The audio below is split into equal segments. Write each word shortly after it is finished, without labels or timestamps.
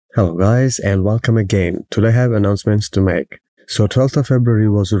Hello guys and welcome again. Today I have announcements to make. So 12th of February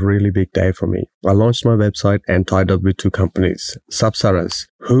was a really big day for me. I launched my website and tied up with two companies. Sara,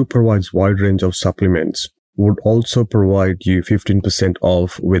 who provides wide range of supplements, would also provide you 15%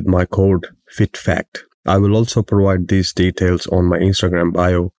 off with my code FITFACT. I will also provide these details on my Instagram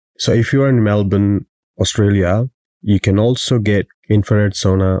bio. So if you are in Melbourne, Australia, you can also get infrared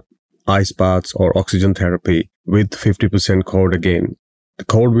sauna, ice baths or oxygen therapy with 50% code again. The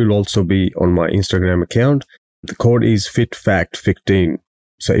code will also be on my Instagram account. The code is FITFACT15.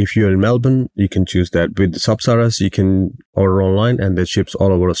 So if you're in Melbourne, you can choose that. With the Sara, you can order online and that ships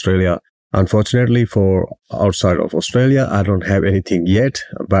all over Australia. Unfortunately, for outside of Australia, I don't have anything yet,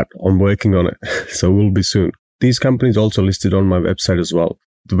 but I'm working on it. So we'll be soon. These companies also listed on my website as well.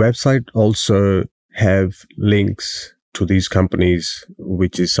 The website also have links to these companies,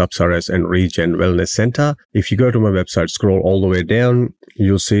 which is Sara and Regen Wellness Center. If you go to my website, scroll all the way down,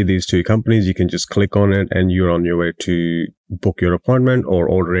 you'll see these two companies. You can just click on it and you're on your way to book your appointment or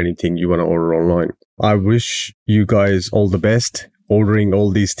order anything you want to order online. I wish you guys all the best ordering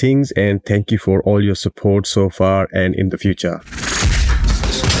all these things and thank you for all your support so far and in the future.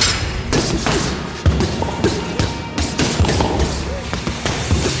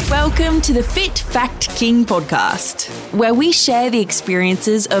 Welcome to the Fit Fact King podcast, where we share the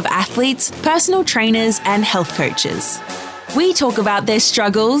experiences of athletes, personal trainers, and health coaches. We talk about their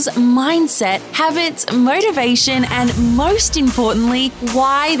struggles, mindset, habits, motivation, and most importantly,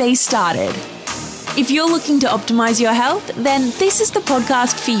 why they started. If you're looking to optimize your health, then this is the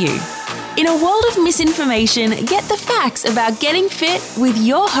podcast for you. In a world of misinformation, get the facts about getting fit with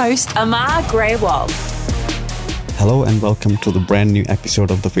your host, Amar Greywald. Hello and welcome to the brand new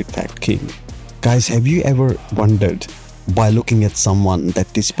episode of the Fit Fact King. Guys, have you ever wondered by looking at someone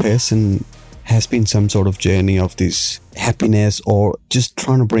that this person has been some sort of journey of this happiness or just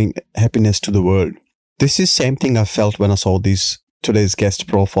trying to bring happiness to the world? This is same thing I felt when I saw today's guest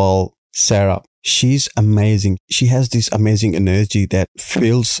profile, Sara. She's amazing. She has this amazing energy that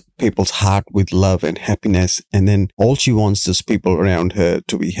fills people's heart with love and happiness. And then all she wants is people around her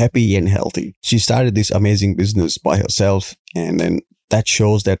to be happy and healthy. She started this amazing business by herself. And then that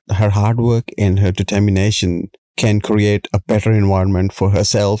shows that her hard work and her determination can create a better environment for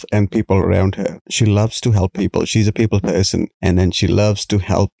herself and people around her. She loves to help people. She's a people person. And then she loves to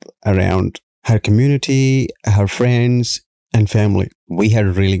help around her community, her friends, and family. We had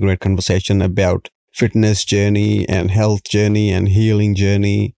a really great conversation about fitness journey and health journey and healing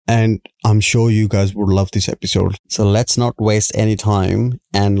journey. And I'm sure you guys would love this episode. So let's not waste any time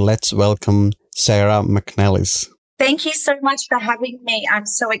and let's welcome Sara Mcnelis. Thank you so much for having me. I'm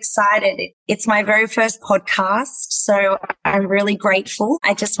so excited. It's my very first podcast, so I'm really grateful.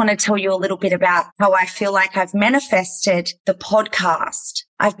 I just want to tell you a little bit about how I feel like I've manifested the podcast.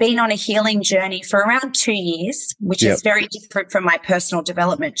 I've been on a healing journey for around 2 years, which is very different from my personal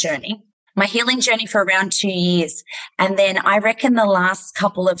development journey. My healing journey for around 2 years. And then I reckon the last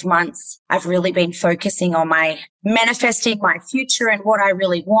couple of months, I've really been focusing on manifesting my future and what I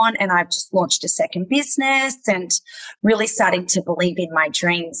really want. And I've just launched a second business and really starting to believe in my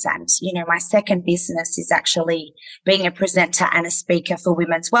dreams. And, my second business is actually being a presenter and a speaker for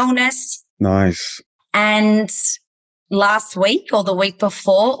women's wellness. Nice. And last week or the week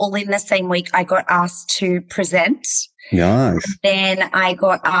before, all in the same week, I got asked to present. Nice. Then I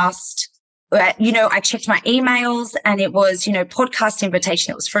got asked, I checked my emails and it was, podcast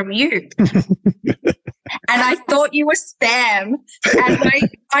invitation. It was from you. And I thought you were spam. And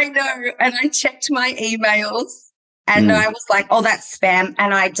I know. And I checked my emails and I was like, oh, that's spam.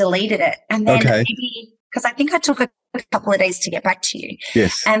 And I deleted it. And then maybe, because I think I took a couple of days to get back to you.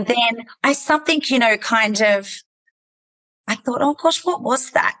 Yes. And then I thought, oh gosh, what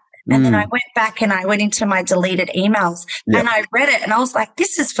was that? And then I went back and I went into my deleted emails and I read it and I was like,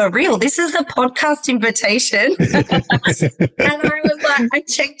 this is for real. This is a podcast invitation. And I was like, I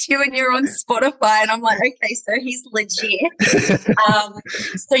checked you and you're on Spotify and I'm like, okay, so he's legit.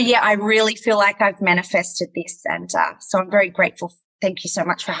 I really feel like I've manifested this and so I'm very grateful. Thank you so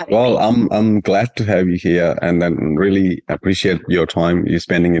much for having me. Well, I'm glad to have you here and then really appreciate your time you're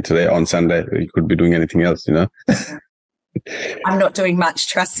spending it today on Sunday. You could be doing anything else, I'm not doing much,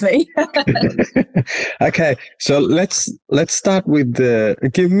 trust me. Okay, so let's start with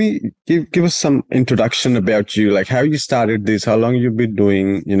give us some introduction about you, like how you started this, how long you've been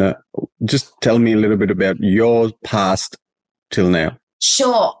doing, just tell me a little bit about your past till now.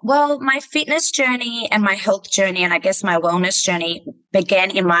 Sure. Well, my fitness journey and my health journey and I guess my wellness journey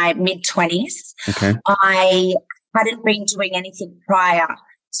began in my mid-20s. Okay. I hadn't been doing anything prior.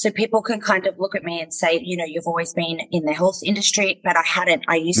 So people can kind of look at me and say, you know, you've always been in the health industry, but I hadn't.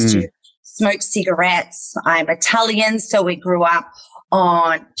 I used to smoke cigarettes. I'm Italian, so we grew up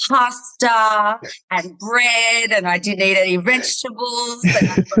on pasta and bread, and I didn't eat any vegetables, and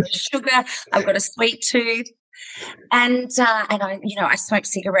I've got a sugar, I've got a sweet tooth. And I, you know, I smoked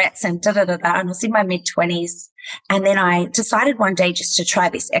cigarettes and and I was in my mid-20s. And then I decided one day just to try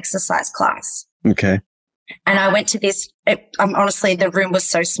this exercise class. Okay. And I went to this, honestly, the room was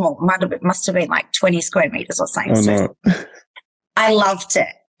so small. Must have been like 20 square meters or something. Oh, so no. I loved it.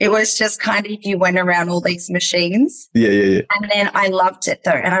 It was just kind of, you went around all these machines. Yeah. And then I loved it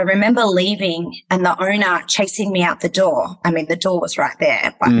though. And I remember leaving and the owner chasing me out the door. I mean, the door was right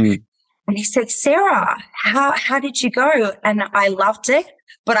there. But, and he said, Sarah, how did you go? And I loved it,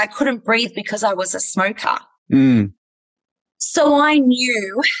 but I couldn't breathe because I was a smoker. So I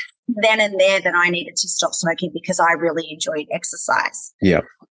knew then and there that I needed to stop smoking because I really enjoyed exercise. Yeah.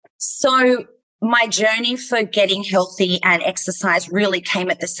 So my journey for getting healthy and exercise really came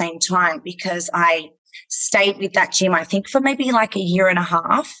at the same time because I stayed with that gym, I think, for maybe like a year and a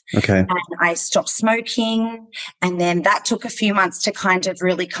half. Okay. And I stopped smoking. And then that took a few months to kind of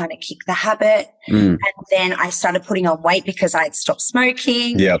kick the habit. And then I started putting on weight because I had stopped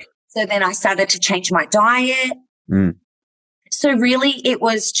smoking. Yeah. So then I started to change my diet. So really it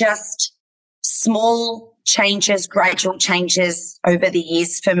was just small changes, gradual changes over the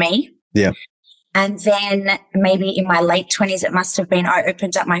years for me. Yeah. And then maybe in my late 20s, it must have been, I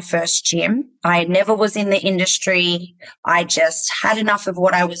opened up my first gym. I never was in the industry. I just had enough of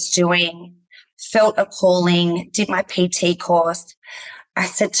what I was doing, felt a calling, did my PT course. I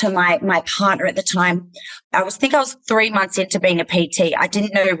said to my partner at the time, I was 3 months into being a PT. I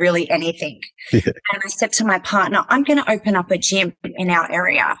didn't know really anything. Yeah. And I said to my partner, I'm going to open up a gym in our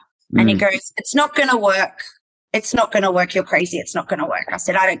area. And he goes, it's not going to work. It's not going to work. You're crazy. It's not going to work. I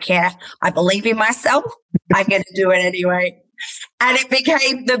said, I don't care. I believe in myself. I'm going to do it anyway. And it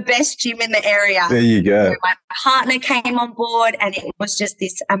became the best gym in the area. There you go. So my partner came on board and it was just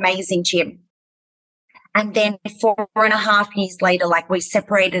this amazing gym. And then 4.5 years later, we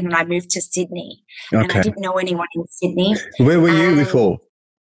separated and I moved to Sydney. Okay. And I didn't know anyone in Sydney. Where were you before?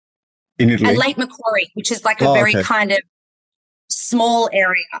 In Italy? At Lake Macquarie, which is a very kind of small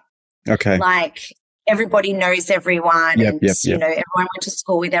area. Okay. Everybody knows everyone you know, everyone went to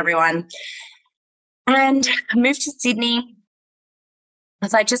school with everyone. And I moved to Sydney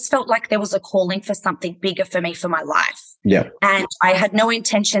because I just felt like there was a calling for something bigger for me for my life. Yeah. And I had no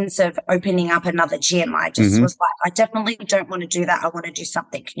intentions of opening up another gym. I just was like, I definitely don't want to do that. I want to do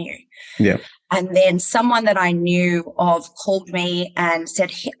something new. Yeah. And then someone that I knew of called me and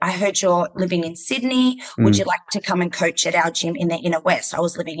said, I heard you're living in Sydney. Would you like to come and coach at our gym in the Inner West? I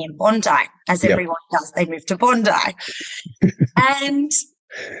was living in Bondi, as everyone does. They moved to Bondi. And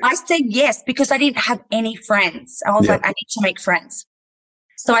I said yes because I didn't have any friends. I was like, I need to make friends.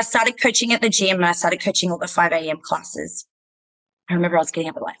 So I started coaching at the gym. I started coaching all the 5 a.m. classes. I remember I was getting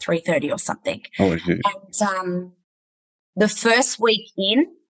up at 3:30 or something. Oh, geez. And the first week in,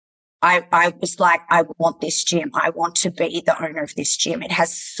 I was like, I want this gym. I want to be the owner of this gym. It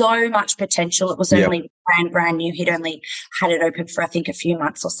has so much potential. It was only brand new. He'd only had it open for, I think, a few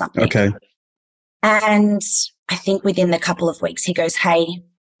months or something. Okay. And I think within the couple of weeks, he goes, hey,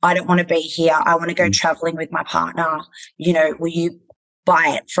 I don't want to be here. I want to go traveling with my partner. You know, will you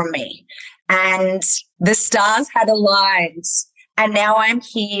buy it from me? And the stars had aligned. And now I'm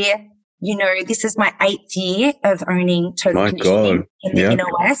here. You know, this is my 8th year of owning Total Conditioning in the Inner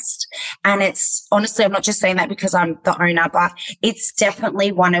West. And it's honestly, I'm not just saying that because I'm the owner, but it's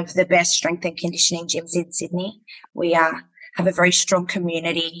definitely one of the best strength and conditioning gyms in Sydney. We have a very strong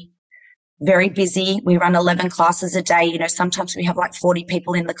community, very busy. We run 11 classes a day. You know, sometimes we have 40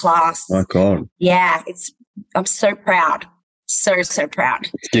 people in the class. My God. Yeah, I'm so proud. So proud.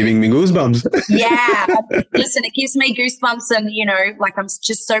 It's giving me goosebumps. Yeah. Listen, it gives me goosebumps and, you know, I'm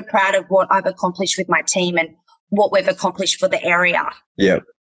just so proud of what I've accomplished with my team and what we've accomplished for the area. Yeah.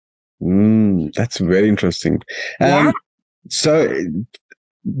 That's very interesting. So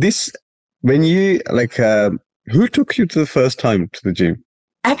when you, who took you to the first time to the gym?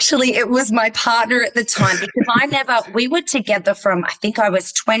 Actually, it was my partner at the time because we were together from, I think I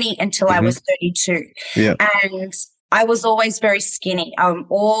was 20 until I was 32. Yeah. And I was always very skinny. I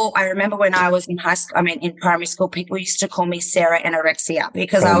remember when I was in in primary school, people used to call me Sarah Anorexia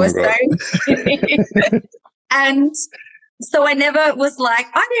because I was so skinny. And so I never was like,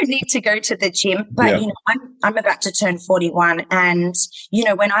 I don't need to go to the gym, but you know, I'm about to turn 41. And, you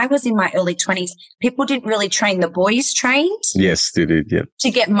know, when I was in my early 20s, people didn't really train. The boys trained. Yes, they did. Yeah. To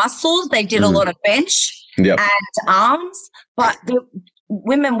get muscles. They did a lot of bench and arms, but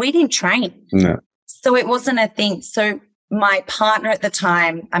women, we didn't train. No. So it wasn't a thing. So my partner at the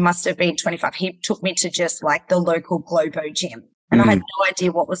time, I must have been 25. He took me to just like the local Globo gym, and I had no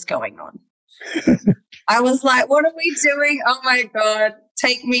idea what was going on. I was like, what are we doing? Oh my God,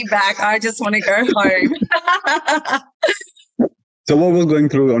 take me back. I just want to go home. So what was going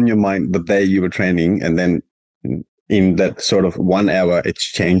through on your mind the day you were training, and then in that sort of 1 hour, it's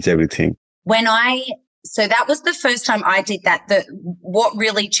changed everything? So that was the first time I did that. What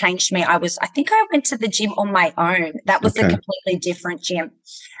really changed me, I think I went to the gym on my own. That was a completely different gym.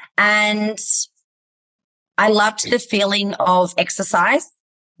 And I loved the feeling of exercise,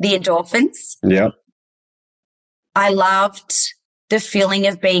 the endorphins. Yeah. I loved the feeling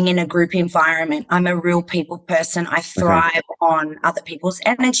of being in a group environment. I'm a real people person. I thrive on other people's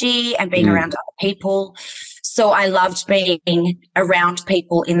energy and being around other people. So I loved being around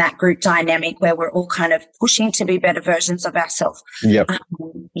people in that group dynamic where we're all kind of pushing to be better versions of ourselves. Yep.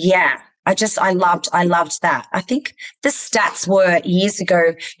 I loved that. I think the stats were years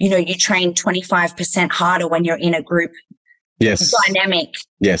ago, you train 25% harder when you're in a group dynamic.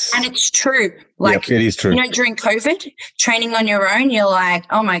 Yes. And it's true. Like, it is true. During COVID, training on your own, you're like,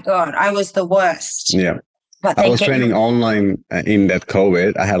 oh my God, I was the worst. Yeah. But I was training online in that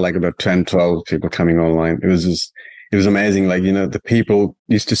COVID. I had like about 10, 12 people coming online. It was amazing. Like, the people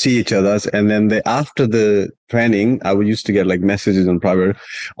used to see each other, and then after the training, I used to get like messages on private.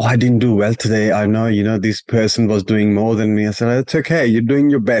 Oh, I didn't do well today. I know, this person was doing more than me. I said, it's okay. You're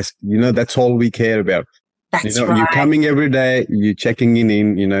doing your best. That's all we care about. That's right. You're coming every day, you're checking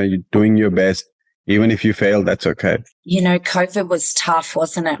in, you're doing your best. Even if you fail, that's okay. COVID was tough,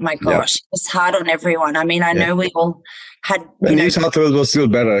 wasn't it? My gosh, It was hard on everyone. I mean, I know we all had, New South Wales was still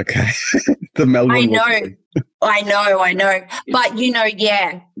better, okay? The Melbourne. I know. But,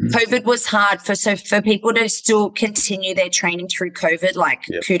 COVID was hard for people to still continue their training through COVID. Like,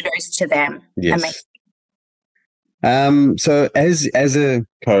 kudos to them. Yes. So as a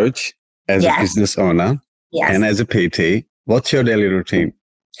coach, as a business owner, and as a PT, what's your daily routine?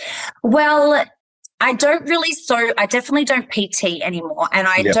 Well, I definitely don't PT anymore, and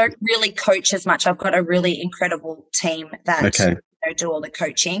I don't really coach as much. I've got a really incredible team that do all the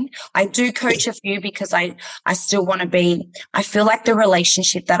coaching. I do coach a few because I still want to I feel like the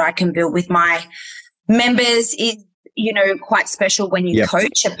relationship that I can build with my members is, quite special when you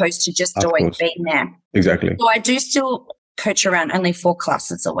coach, opposed to just always being there. Exactly. So I do still coach around only 4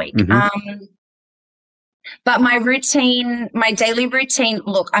 classes a week. But my daily routine,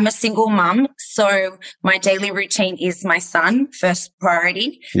 look, I'm a single mum, so my daily routine is my son, first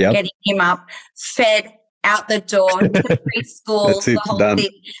priority, getting him up, fed, out the door, to preschool, the whole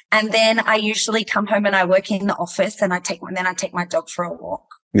thing. And then I usually come home and I work in the office, and I take my dog for a walk.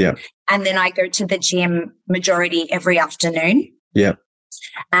 Yeah. And then I go to the gym majority every afternoon. Yeah.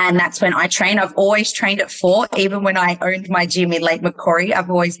 And that's when I train. I've always trained at 4. Even when I owned my gym in Lake Macquarie, I've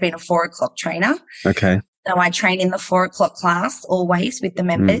always been a 4 o'clock trainer. Okay. So I train in the 4 o'clock class always with the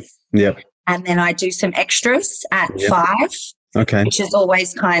members. Yep. And then I do some extras at 5. Okay. Which is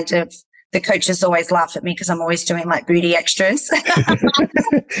always kind of, the coaches always laugh at me because I'm always doing like booty extras.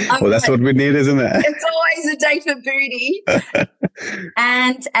 Well, that's what we need, isn't it? It's always a day for booty.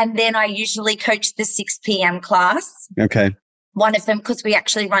 And then I usually coach the 6 p.m. class. Okay. One of them, because we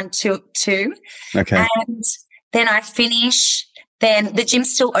actually run two. Okay. And then I finish. Then the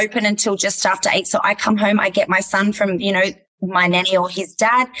gym's still open until just after 8. So I come home, I get my son from, my nanny or his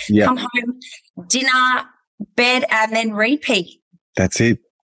dad, come home, dinner, bed, and then repeat. That's it.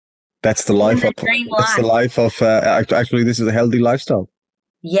 That's the life of, actually, this is a healthy lifestyle.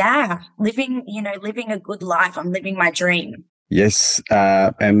 Yeah. Living a good life. I'm living my dream. Yes.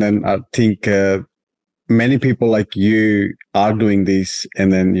 And then I think, many people like you are doing this,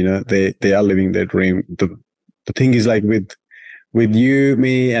 and then, they are living their dream. The thing is, like with you,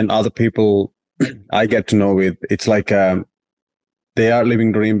 me, and other people I get to know it's like, they are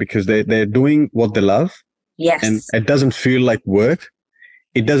living dream because they're doing what they love. Yes. And it doesn't feel like work.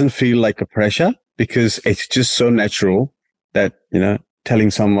 It doesn't feel like a pressure because it's just so natural that,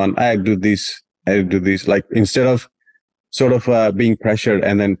 telling someone, I do this, like instead of sort of being pressured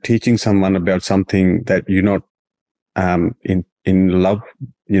and then teaching someone about something that you're not in love,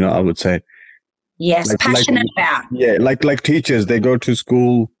 I would say. Yes, passionate about. Yeah, like teachers, they go to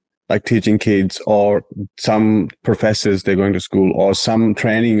school like teaching kids, or some professors, they're going to school, or some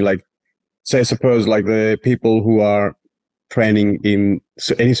training, like say suppose like the people who are training in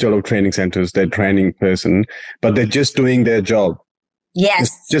any sort of training centers, they're training person, but they're just doing their job.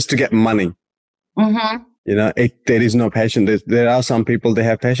 Yes. Just to get money. Mm-hmm. There is no passion. There are some people, they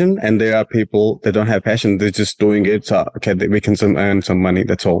have passion, and there are people that don't have passion. They're just doing it. So, okay, we can earn some money.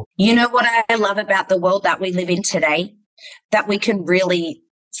 That's all. You know what I love about the world that we live in today? That we can really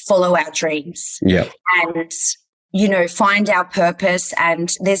follow our dreams. Yeah. And, find our purpose.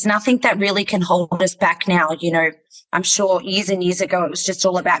 And there's nothing that really can hold us back now. I'm sure years and years ago, it was just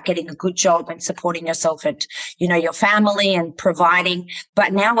all about getting a good job and supporting yourself and, your family and providing.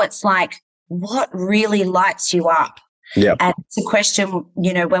 But now it's like, what really lights you up? Yeah. And it's a question,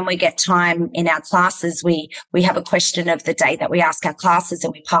 when we get time in our classes, we have a question of the day that we ask our classes,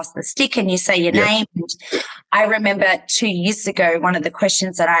 and we pass the stick and you say your name. And I remember 2 years ago, one of the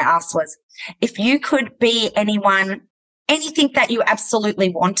questions that I asked was, if you could be anything that you absolutely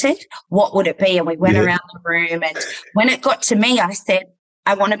wanted, what would it be? And we went around the room, and when it got to me, I said,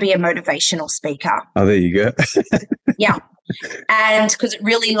 I want to be a motivational speaker. Oh, there you go. Yeah. And because it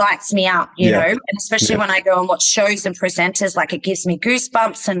really lights me up, you know, and especially when I go and watch shows and presenters, like it gives me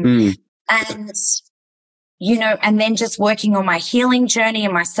goosebumps and, and then just working on my healing journey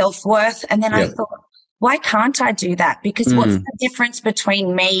and my self-worth. And then I thought, why can't I do that? Because what's the difference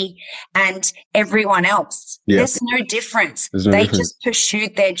between me and everyone else? There's no difference. They just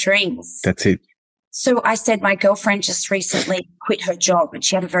pursued their dreams. That's it. So I said, my girlfriend just recently quit her job, and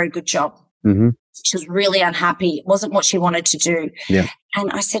she had a very good job. She was really unhappy. It wasn't what she wanted to do. Yeah. And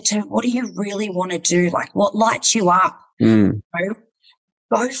I said to her, what do you really want to do? Like, what lights you up?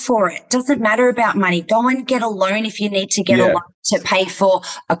 Go for it. Doesn't matter about money. Go and get a loan if you need to get a loan to pay for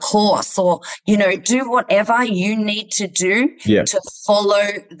a course, or, do whatever you need to do to follow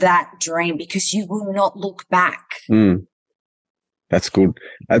that dream, because you will not look back. That's good.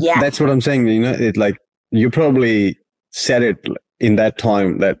 That's what I'm saying. It's like you probably said it in that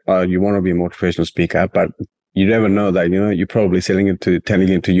time that you want to be a motivational speaker, but you never know that, you're probably telling it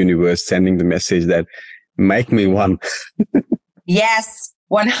to universe, sending the message that make me one. Yes,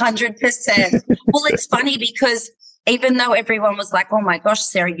 100%. Well, it's funny because even though everyone was like, oh my gosh,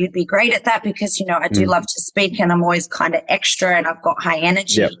 Sarah, you'd be great at that because, I do love to speak and I'm always kind of extra and I've got high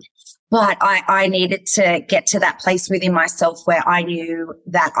energy. Yep. But I needed to get to that place within myself where I knew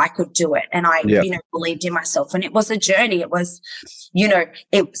that I could do it. And I, believed in myself. And it was a journey. It was,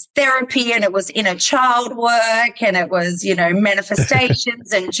 it was therapy, and it was inner child work, and it was,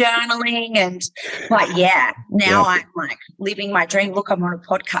 manifestations and journaling. But now I'm like living my dream. Look, I'm on a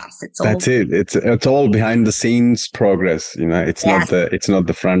podcast. That's it. It's all behind the scenes progress. It's not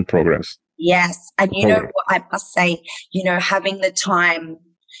the front progress. Yes. And what I must say, having the time,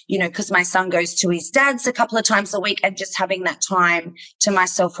 because my son goes to his dad's a couple of times a week, and just having that time to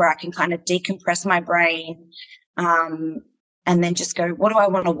myself where I can kind of decompress my brain, and then just go, what do I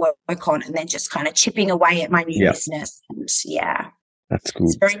want to work on? And then just kind of chipping away at my new business. And that's cool.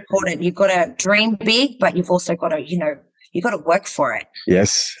 It's very important. You've got to dream big, but you've also got to, you've got to work for it.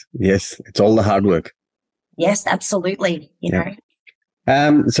 Yes. It's all the hard work. Yes, absolutely. You know.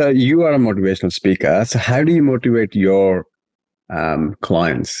 So you are a motivational speaker. So how do you motivate your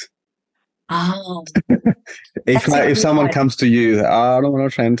clients? If someone comes to you, I don't want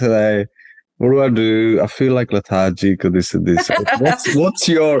to train today, what do I do? I feel like lethargic or this and this. What's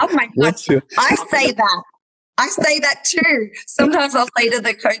your? Oh my God! I say that too. Sometimes I'll say to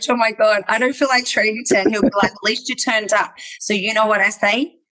the coach, "Oh my God, I don't feel like training today." And he'll be like, "At least you turned up." So you know what I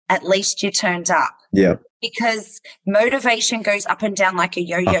say? At least you turned up. Yeah. Because motivation goes up and down like a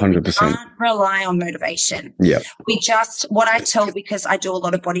yo-yo. 100%. We can't rely on motivation. Yeah. What I tell, because I do a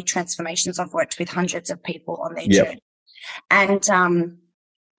lot of body transformations, I've worked with hundreds of people on their journey. And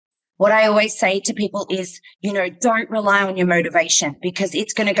what I always say to people is, don't rely on your motivation, because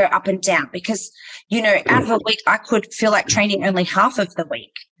it's going to go up and down. Because, out of a week, I could feel like training only half of the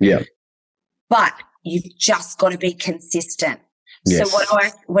week. Yeah. But you've just got to be consistent. Yes. So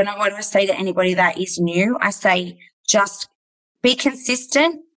when I say to anybody that is new, I say just be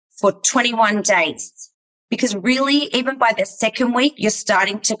consistent for 21 days, because really even by the second week, you're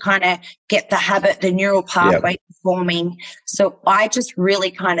starting to kind of get the habit, the neural pathway forming. So I just really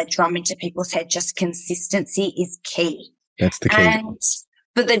kind of drum into people's head, just consistency is key. That's the key. And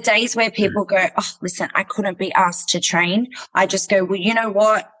for the days where people go, oh, listen, I couldn't be asked to train, I just go, well, you know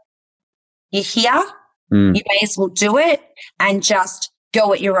what? You're here. You may as well do it and just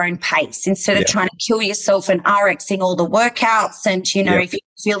go at your own pace instead of trying to kill yourself and RXing all the workouts. And, if you're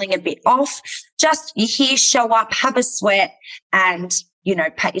feeling a bit off, just you're here, show up, have a sweat, and,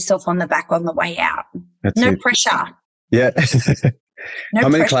 pat yourself on the back on the way out. That's no it. pressure. Yeah. No How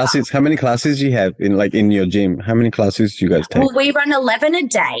many pressure. classes? How many classes do you have in your gym? How many classes do you guys take? Well, we run 11 a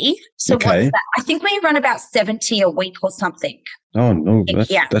day. So Okay. what's that? I think we run about 70 a week or something. Oh no,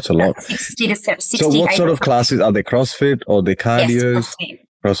 that's a lot. 60 to 70. So what sort of classes are they? CrossFit or the cardio? Yes, CrossFit.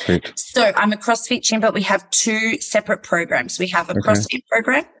 CrossFit. So I'm a CrossFit gym, but we have two separate programs. We have a CrossFit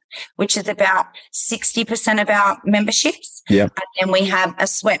program, which is about 60% of our memberships. Yeah. And then we have a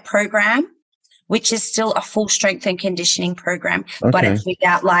sweat program, which is still a full strength and conditioning program, but it's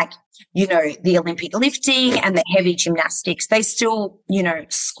without the Olympic lifting and the heavy gymnastics. They still,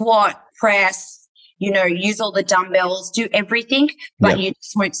 squat, press, use all the dumbbells, do everything, but you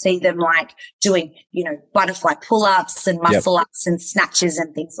just won't see them doing, butterfly pull-ups and muscle ups and snatches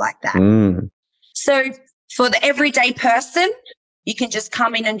and things like that. Mm. So for the everyday person, you can just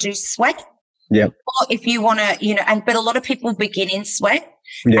come in and do sweat. Yeah. Or if you want to, but a lot of people begin in sweat.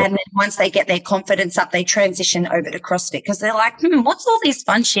 Yeah. And then once they get their confidence up, they transition over to CrossFit because they're like, what's all this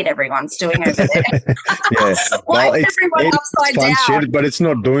fun shit everyone's doing over there? Why is everyone upside down? Shit, but it's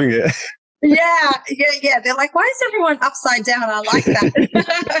not doing it. Yeah. They're like, why is everyone upside down? I like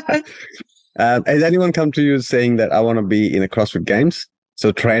that. Has anyone come to you saying that I want to be in a CrossFit Games?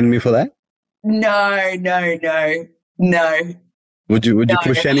 So train me for that? No. Would you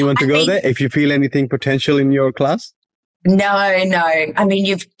push anyone to go there if you feel anything potential in your class? No. I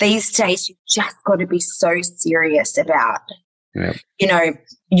mean, these days you've just got to be so serious about,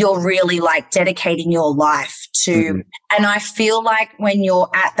 you're really dedicating your life to, and I feel like when you're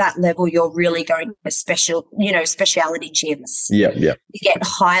at that level, you're really going to speciality gyms. Yeah. To get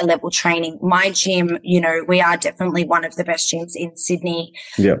high level training. My gym, we are definitely one of the best gyms in Sydney.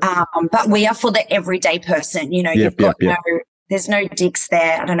 Yeah. But we are for the everyday person. You've got there's no dicks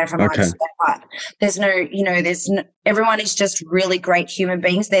there. I don't know if I'm right to say that, but everyone is just really great human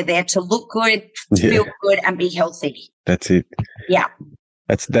beings. They're there to look good, to feel good and be healthy. That's it. Yeah.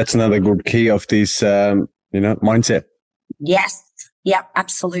 That's another good key of this, mindset. Yes. Yep.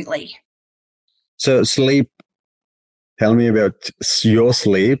 Absolutely. So sleep, tell me about your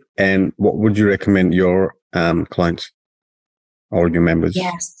sleep and what would you recommend your clients or your members?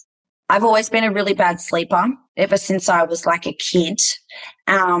 Yes. I've always been a really bad sleeper ever since I was a kid.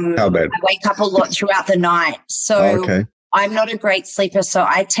 How bad? I wake up a lot throughout the night. So I'm not a great sleeper. So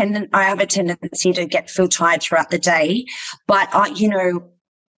I have a tendency to feel tired throughout the day. But,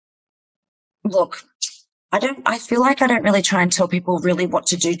 look, I feel like I don't really try and tell people really what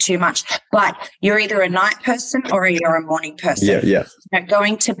to do too much, but you're either a night person or you're a morning person. Yeah.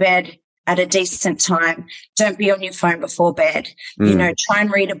 Going to bed at a decent time. Don't be on your phone before bed. Try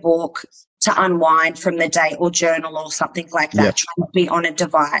and read a book to unwind from the day or journal or something like that. Try not to be on a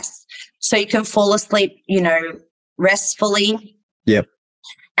device so you can fall asleep, restfully. Yep.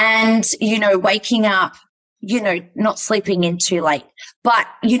 And, waking up, not sleeping in too late. But,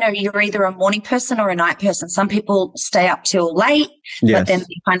 you're either a morning person or a night person. Some people stay up till late, but then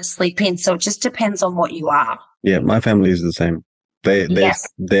they kind of sleep in. So it just depends on what you are. Yeah, my family is the same. They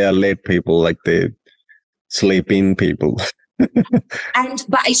are late people, they sleep in people.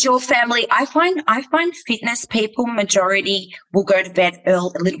 But is your family? I find fitness people majority will go to bed a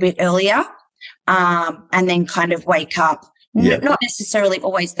little bit earlier, and then kind of wake up. Not necessarily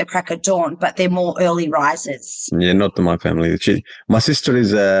always the crack of dawn, but they're more early risers. Yeah, not my family. My sister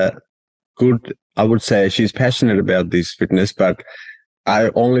is good. I would say she's passionate about this fitness, but I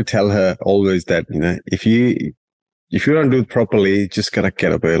only tell her always that if you don't do it properly, you just gotta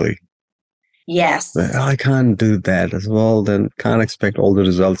get up early. Yes. But I can't do that as well. Then can't expect all the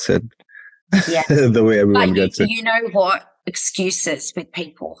results the way everyone gets it. You know what? Excuses with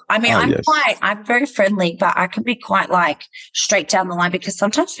people. I mean, I'm very friendly, but I can be quite straight down the line because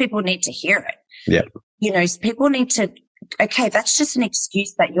sometimes people need to hear it. Yeah. People need to, okay, that's just an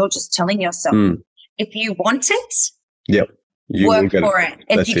excuse that you're just telling yourself. If you want it, work for it.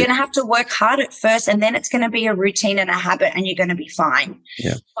 And you're going to have to work hard at first and then it's going to be a routine and a habit and you're going to be fine.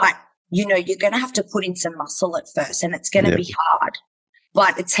 Yeah. But, you're going to have to put in some muscle at first and it's going to be hard.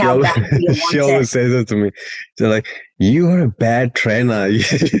 But it's how bad you want She always says that to me. She's like, you are a bad trainer. You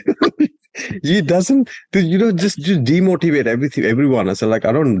just demotivate everyone. I said, I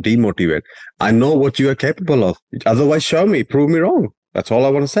don't demotivate. I know what you are capable of. Otherwise, show me, prove me wrong. That's all I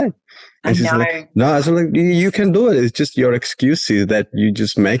want to say. And she's like, no, I said, you can do it. It's just your excuses that you're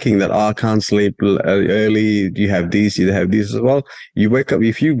just making that, I can't sleep early. You have this as well. You wake up,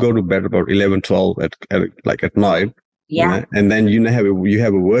 if you go to bed about 11, 12 at night, and then you have a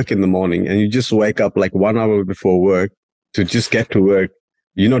work in the morning and you just wake up 1 hour before work to just get to work.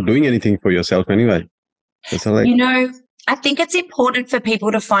 You're not doing anything for yourself anyway. So I think it's important for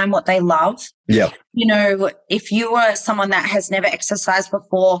people to find what they love. Yeah. You know, if you are someone that has never exercised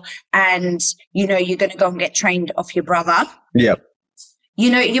before and, you know, you're going to go and get trained off your brother. Yeah.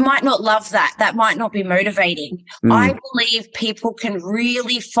 You know, you might not love that. That might not be motivating. I believe people can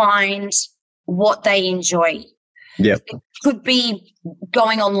really find what they enjoy. Yeah. It could be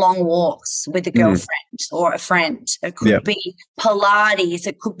going on long walks with a girlfriend or a friend. It could be Pilates.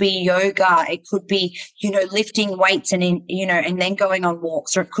 It could be yoga. It could be, you know, lifting weights and then going on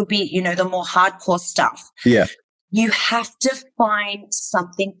walks, or it could be, you know, the more hardcore stuff. Yeah. You have to find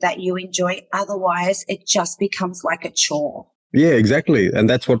something that you enjoy. Otherwise, it just becomes like a chore. Yeah, exactly. And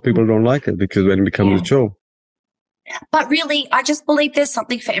that's what people don't like it, because when it becomes a chore. But really, I just believe there's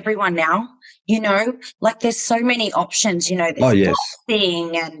something for everyone now, you know, like there's so many options, you know, there's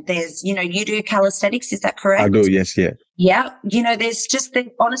boxing and there's, you know, you do calisthenics. Is that correct? I do. Yes. Yeah. Yeah. You know, there's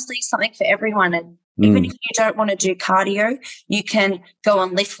honestly something for everyone. And even if you don't want to do cardio, you can go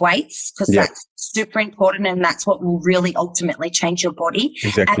and lift weights, because that's super important. And that's what will really ultimately change your body.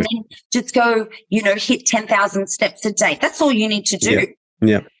 Exactly. And then just go, you know, hit 10,000 steps a day. That's all you need to do.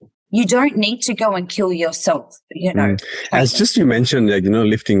 Yeah. You don't need to go and kill yourself, you know. As just you mentioned, like, you know,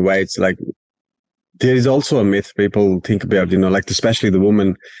 lifting weights, like there is also a myth people think about, you know, like especially the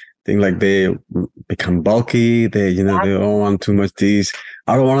women think like they become bulky. They, you know, they don't want too much these.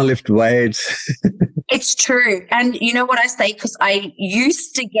 I don't want to lift weights. It's true. And you know what I say, because I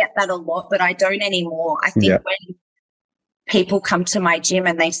used to get that a lot, but I don't anymore. I think when people come to my gym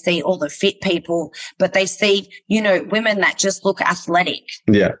and they see all the fit people, but they see, you know, women that just look athletic.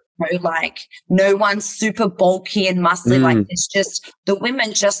 Yeah. You know, like no one's super bulky and muscly. Like it's just, the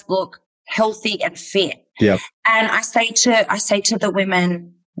women just look healthy and fit. Yeah. And I say to the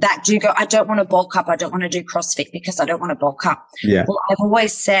women that do go, I don't want to bulk up. I don't want to do CrossFit because I don't want to bulk up. Yeah. Well, I've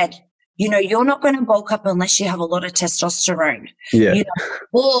always said, you know, you're not going to bulk up unless you have a lot of testosterone. Yeah. You know,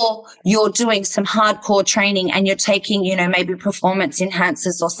 or you're doing some hardcore training and you're taking, you know, maybe performance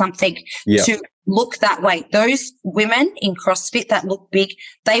enhancers or something to look that way. Those women in CrossFit that look big,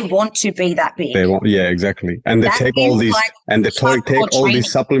 they want to be that big. They want, yeah, exactly. And they take all these, like, and they take all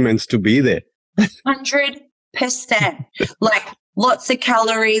these supplements to be there. 100%. Like lots of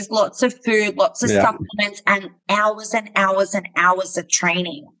calories, lots of food, lots of supplements, and hours and hours of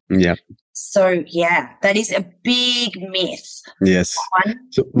training. Yeah. So, yeah, that is a big myth. Yes.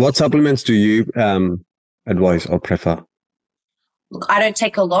 So what supplements do you advise or prefer? Look, I don't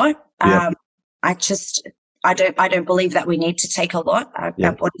take a lot. I don't believe that we need to take a lot. Our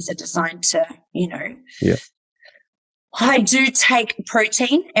bodies are designed to, you know. Yeah. I do take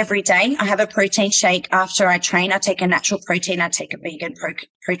protein every day. I have a protein shake after I train. I take a natural protein. I take a vegan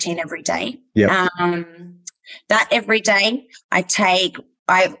protein every day. Yeah. That every day. I take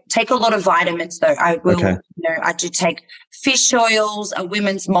a lot of vitamins though. I will, you know, I do take fish oils, a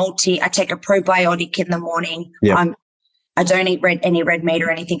women's multi. I take a probiotic in the morning. Yeah. I don't eat any red meat or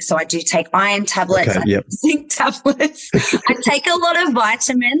anything. So I do take iron tablets, zinc tablets. I take a lot of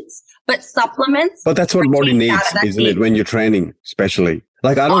vitamins, but supplements. But that's what body needs, isn't it? When you're training, especially.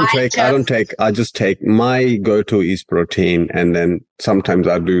 Like I just take my go-to is protein. And then sometimes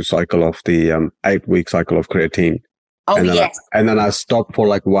I do cycle of the 8-week cycle of creatine. Oh, and then I stop for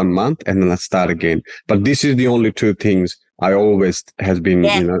like 1 month and then I start again. But this is the only two things I always has been,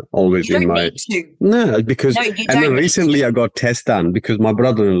 you know, always in my. No, because and then recently I got tests done because my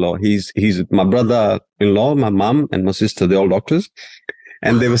brother-in-law, he's my brother-in-law, my mom and my sister, they're all doctors.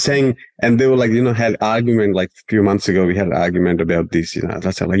 And they were saying, and they were like, you know, had argument like a few months ago, we had an argument about this, you know,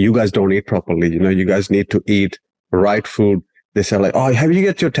 I said like, you guys don't eat properly. You know, you guys need to eat right food. They said like, oh, have you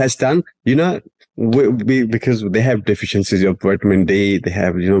get your test done? You know, because they have deficiencies of vitamin D, they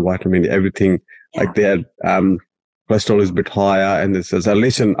have, you know, vitamin everything, like they had, cholesterol is a bit higher. And they says,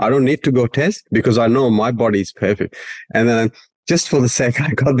 listen, I don't need to go test because I know my body is perfect. And then just for the sake, I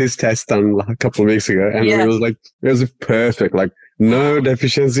got this test done like a couple of weeks ago and it was perfect, like no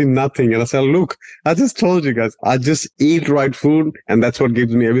deficiency, nothing. And I said, look, I just told you guys, I just eat right food and that's what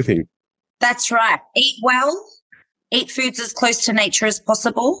gives me everything. That's right. Eat well, eat foods as close to nature as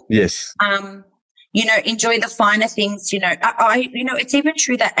possible. Yes. You know, enjoy the finer things, you know, you know, it's even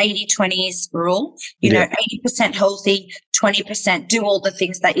true that 80-20 rule, you know, 80% healthy, 20% do all the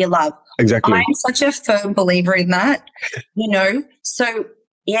things that you love. Exactly. I'm such a firm believer in that, you know, so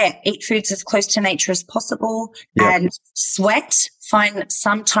eat foods as close to nature as possible and sweat, find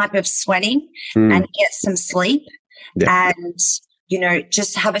some type of sweating and get some sleep and, you know,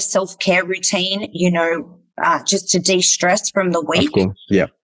 just have a self-care routine, you know, just to de-stress from the week. Of course. Yeah.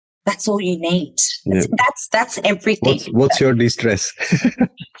 That's all you need. That's everything. What's your de-stress?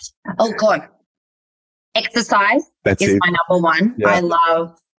 Oh God. Exercise That's is it. my number one. Yeah.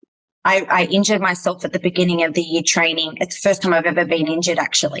 I injured myself at the beginning of the year training. It's the first time I've ever been injured,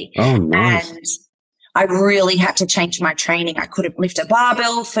 actually. Oh, nice. And I really had to change my training. I couldn't lift a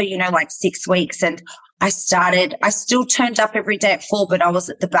barbell for, like 6 weeks. And I still turned up every day at 4, but I was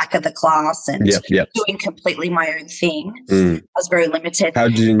at the back of the class and doing completely my own thing. I was very limited. How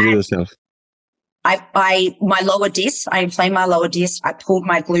did you injure yourself? My lower disc, I inflamed my lower disc. I pulled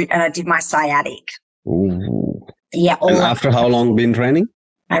my glute and I did my sciatic. Ooh. Yeah. And after how long been training?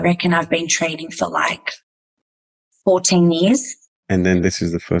 I reckon I've been training for like 14 years. And then this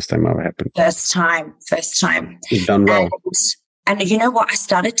is the first time ever happened. First time. You've done well. And you know what? I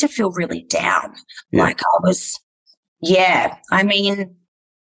started to feel really down. Yeah. Like I was,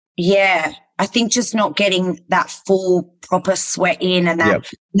 I think just not getting that full proper sweat in and that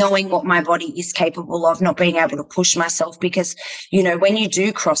knowing what my body is capable of, not being able to push myself because, when you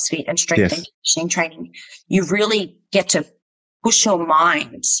do CrossFit and strength and conditioning training, you really get to push your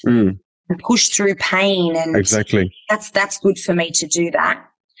mind and push through pain. And exactly. That's good for me to do that.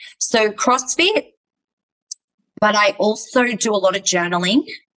 So CrossFit, but I also do a lot of journaling.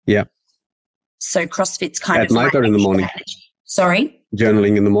 Yeah. So CrossFit's kind at of night or in the morning? Sorry?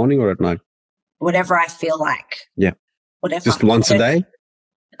 Journaling in the morning or at night? Whatever I feel like. Yeah. Whatever. Just once a day?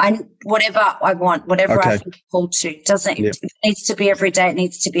 Whatever I want, whatever I feel called to. It needs to be every day. It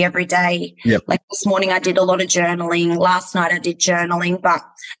needs to be every day. Yep. Like this morning I did a lot of journaling. Last night I did journaling, but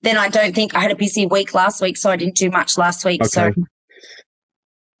then I don't think I had a busy week last week, so I didn't do much last week. Okay. So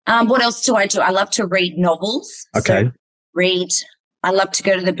what else do? I love to read novels. Okay. So I love to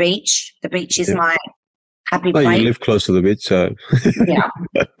go to the beach. The beach is my happy place. You live close to the beach, so. Yeah.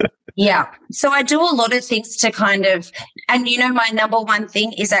 Yeah. So I do a lot of things to kind of, and my number one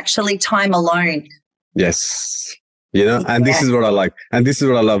thing is actually time alone. Yes. And this is what I like. And this is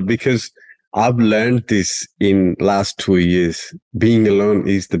what I love because I've learned this in last 2 years. Being alone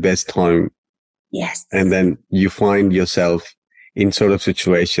is the best time. Yes. And then you find yourself in sort of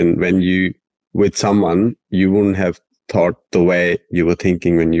situation when you, with someone, you wouldn't have thought the way you were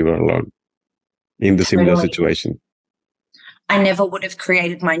thinking when you were alone in the similar situation. I never would have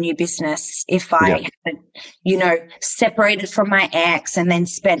created my new business if I had, separated from my ex and then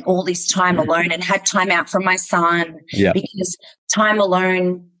spent all this time alone and had time out from my son. Yeah. Because time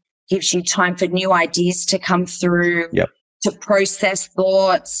alone gives you time for new ideas to come through, to process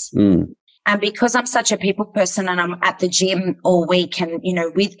thoughts. And because I'm such a people person and I'm at the gym all week and,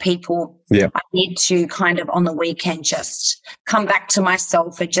 with people, I need to kind of on the weekend just come back to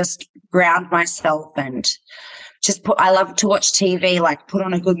myself and just ground myself and I love to watch TV, like put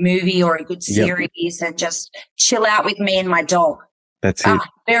on a good movie or a good series and just chill out with me and my dog. That's it.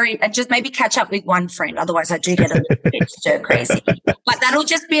 And just maybe catch up with one friend. Otherwise I do get a little bit stir crazy. But that'll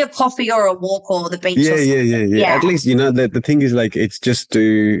just be a coffee or a walk or the beach. Yeah. At least, the thing is like, it's just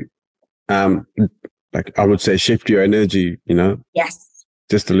to, like I would say, shift your energy, Yes.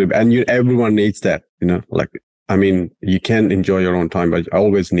 Just a little bit. And everyone needs that, you can enjoy your own time, but you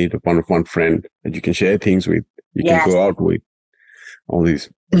always need one friend that you can share things with. You can go out with all these.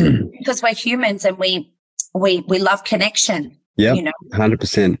 Because we're humans and we love connection. Yeah,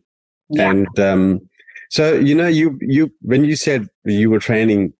 100%. Yeah. And so, you when you said you were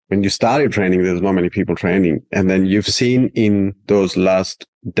training, when you started training, there's not many people training. And then you've seen in those last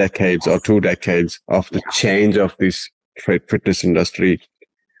decades or 2 decades of the change of this fitness industry.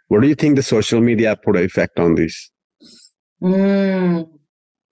 What do you think the social media put an effect on this?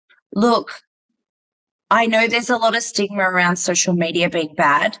 Look, I know there's a lot of stigma around social media being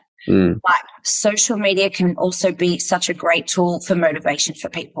bad, but social media can also be such a great tool for motivation for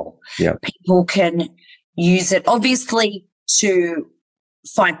people. Yeah. People can use it, obviously, to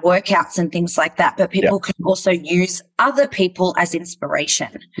find workouts and things like that, but people can also use other people as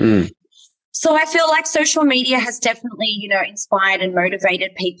inspiration. So I feel like social media has definitely, inspired and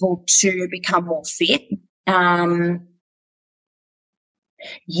motivated people to become more fit.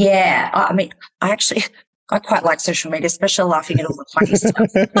 I quite like social media, especially laughing at all the funny stuff.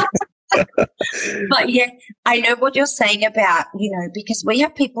 But I know what you're saying about, because we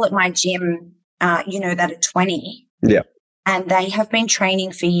have people at my gym, that are 20. Yeah. And they have been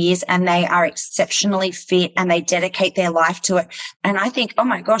training for years and they are exceptionally fit and they dedicate their life to it. And I think, oh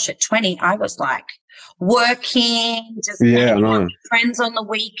my gosh, at 20, I was like working, just friends on the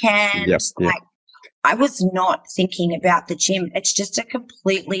weekend. I was not thinking about the gym. It's just a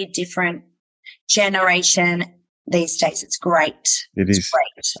completely different generation these days. It's great. It's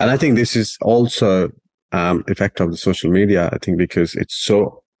great. And I think this is also effect of the social media, I think, because it's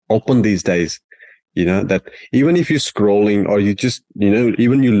so open these days, that even if you're scrolling or you just,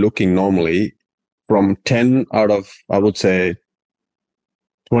 even you're looking normally, from 10 out of, I would say,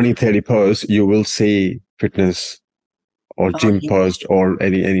 20, 30 posts, you will see fitness or gym post or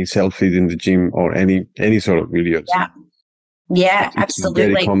any selfies in the gym or any sort of videos. Yeah. Yeah, absolutely.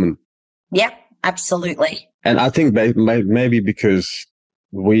 Very common. Yep, absolutely. And I think maybe because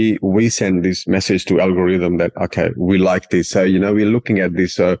we send this message to algorithm that, okay, we like this. So, we're looking at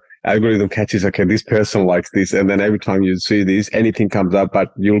this. So algorithm catches, okay, this person likes this. And then every time you see this, anything comes up,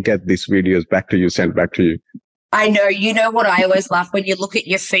 but you'll get these videos back to you, sent back to you. I know. You know what I always love when you look at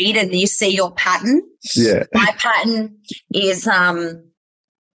your feed and you see your pattern? Yeah. My pattern is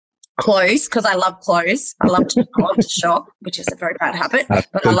clothes, because I love clothes. I love to shop, which is a very bad habit. I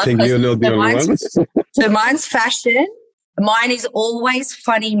don't think you're not the only one. So mine's fashion. Mine is always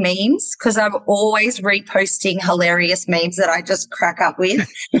funny memes, because I'm always reposting hilarious memes that I just crack up with.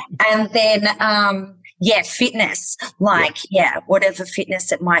 And then, fitness, whatever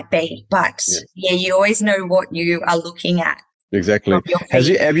fitness it might be. But you always know what you are looking at. Exactly.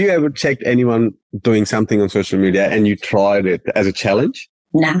 Have you ever checked anyone doing something on social media and you tried it as a challenge?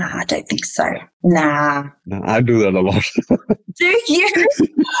 Nah, I don't think so. Nah. No, I do that a lot. Do you?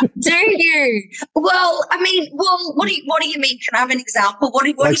 Do you? Well, I mean, what do you mean? Can I have an example? What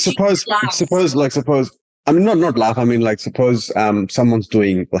did you do last? Suppose, I mean, not laugh. I mean, like, suppose, someone's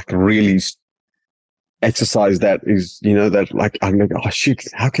doing like a really exercise that is, that like, I'm like, oh shit,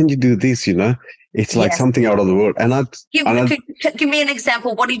 how can you do this? It's like something out of the world. And give me an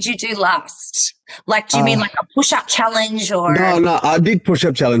example. What did you do last? Like, do you mean like a push-up challenge or? No, I did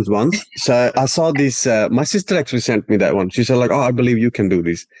push-up challenge once. So I saw this, my sister actually sent me that one. She said like, oh, I believe you can do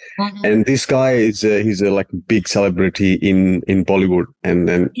this. Mm-hmm. And this guy he's a like big celebrity in Bollywood. And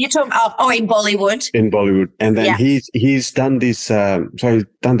then you're talking, in Bollywood. In Bollywood. And then he's done this, he's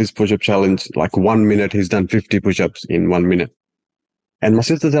done this push-up challenge, like 1 minute. He's done 50 push-ups in 1 minute. And my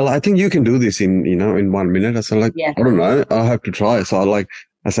sister said, I think you can do this in 1 minute. I said, like, I don't know. I'll have to try. So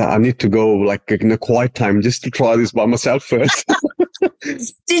I said, I need to go like in a quiet time just to try this by myself first.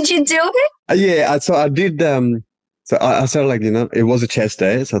 Did you do it? Yeah. So I did. So I said like, it was a chest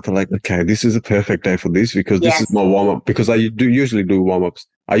day. So I thought like, okay, this is a perfect day for this because this is my warm up, because I usually do warm ups.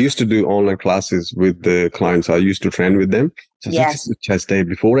 I used to do online classes with the clients. I used to train with them. So this is a chest day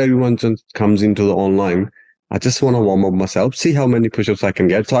before everyone comes into the online. I just want to warm up myself, see how many push-ups I can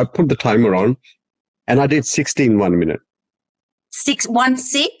get. So I put the timer on and I did 60 in 1 minute. 6?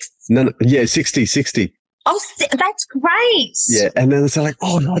 No, 60. Oh, that's great. Yeah. And then I said like,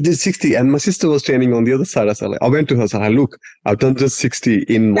 oh no, I did 60. And my sister was training on the other side. I went to her, I said, look, I've done just 60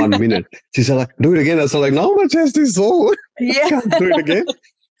 in 1 minute. She said like, do it again. I said like, no, my chest is sore. I can't do it again.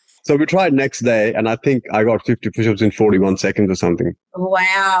 So we tried next day and I think I got 50 push-ups in 41 seconds or something.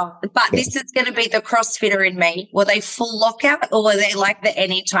 Wow. But this is going to be the CrossFitter in me. Were they full lockout or were they like the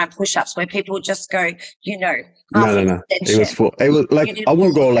anytime push-ups where people just go, No. It was full. It was like, I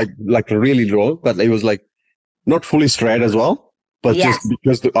won't go like really low, but it was like not fully straight as well. But just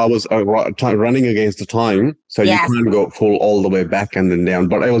because I was running against the time, so you can't go full all the way back and then down.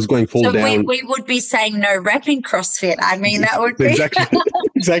 But I was going full down. So we would be saying no rep in CrossFit. I mean, that would be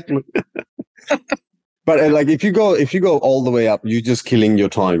exactly. But like if you go all the way up, you're just killing your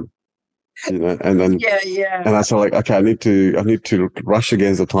time, And then and I said like, okay, I need to rush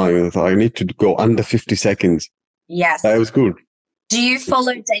against the time, and I need to go under 50 seconds. Yes, that was good. Do you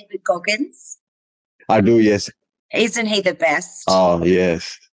follow David Goggins? I do. Yes. Isn't he the best? Oh,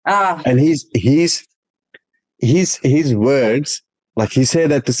 yes. Oh. And his words, like he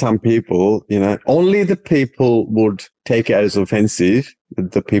said that to some people, only the people would take it as offensive.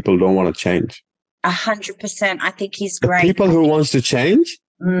 The people don't want to change. 100%. I think he's great. The people who wants to change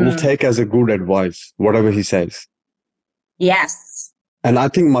will take as a good advice, whatever he says. Yes. And I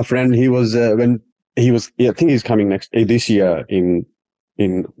think my friend, I think he's coming this year in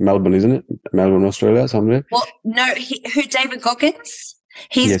Melbourne, isn't it? Melbourne, Australia, somewhere. Well, no, who David Goggins?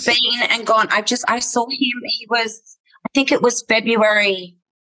 He's been and gone. I saw him. I think it was February.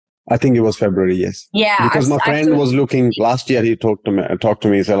 I think it was February, yes. Yeah. Because my friend was looking, last year he talked to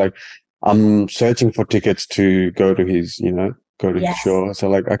me, so like, I'm searching for tickets to go to his, his show. So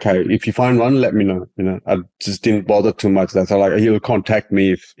like, okay, if you find one, let me know. I just didn't bother too much. That's like, he'll contact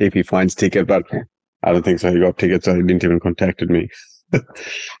me if he finds ticket, but I don't think so. He got tickets, so he didn't even contacted me.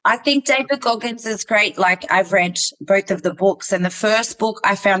 I think David Goggins is great. Like I've read both of the books, and the first book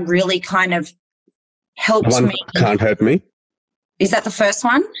I found really kind of helped me. Can't Hurt Me. Is that the first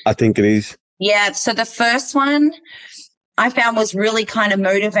one? I think it is. Yeah. So the first one I found was really kind of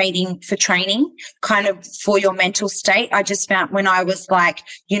motivating for training, kind of for your mental state. I just found when I was like,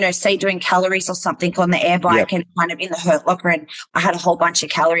 say doing calories or something on the air bike and kind of in the Hurt Locker, and I had a whole bunch of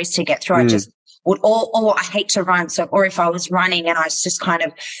calories to get through. I just or I hate to run. So, or if I was running and I was just kind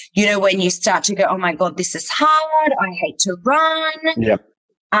of, you know, when you start to go, oh my God, this is hard. I hate to run. Yep.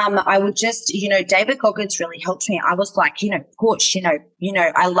 I would just, you know, David Goggins really helped me. I was like, you know, push, you know,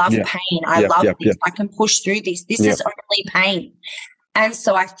 I love pain. I love this. I can push through this. This is only pain. And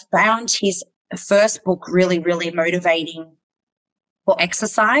so I found his first book really, really motivating for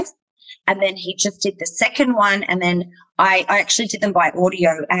exercise. And then he just did the second one. And then I actually did them by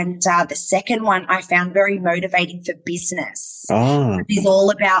audio. And the second one I found very motivating for business. It's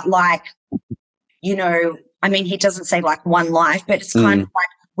all about like, you know, I mean, he doesn't say like one life, but it's kind of like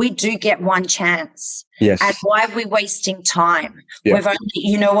we do get one chance. Yes. And why are we wasting time? We've only,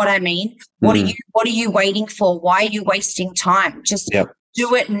 you know what I mean? What are you waiting for? Why are you wasting time? Just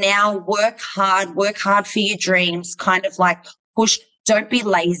do it now. Work hard for your dreams. Kind of like push. Don't be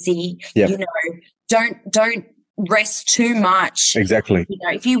lazy. You know, don't rest too much. Exactly. You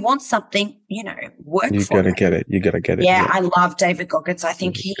know, if you want something, you know, work for it. You gotta get it. You gotta get it. Yeah, I love David Goggins. I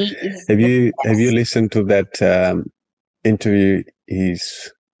think he is. Have you listened to that interview?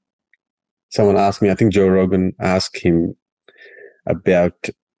 Someone asked me, I think Joe Rogan asked him about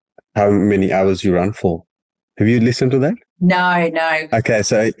how many hours you run for. Have you listened to that? No. Okay,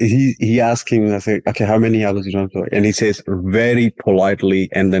 so he asked him, I said, okay, how many hours you run for? And he says very politely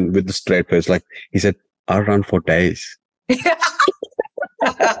and then with the straight face, like he said, I run for days. And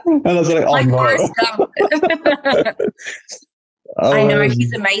I was like, oh no. I know,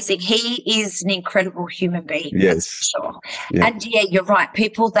 he's amazing. He is an incredible human being. Yes. That's for sure. Yeah. And yeah, you're right.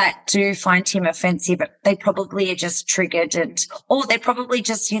 People that do find him offensive, they probably are just triggered or they're probably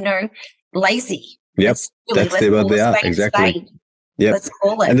just, you know, lazy. Yep. That's what they are. Exactly. Yeah. Let's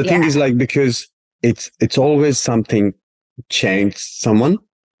call it. And the thing is like, because it's always something changed someone.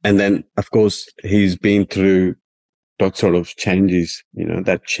 And then of course he's been through that sort of changes, you know,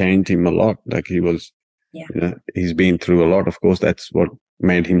 that changed him a lot. Like he was, you know, he's been through a lot. Of course, that's what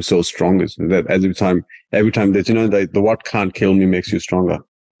made him so strong. Is that every time that, you know, the what can't kill me makes you stronger.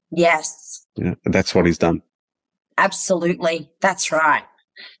 Yes. Yeah, that's what he's done. Absolutely. That's right.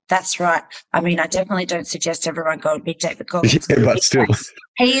 I mean, I definitely don't suggest everyone go and be David Goggins. Yeah, but still.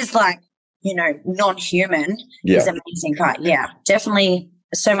 He is like, you know, non-human. Yeah. He's amazing. But yeah, definitely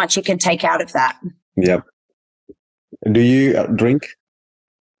so much you can take out of that. Yeah. Do you drink?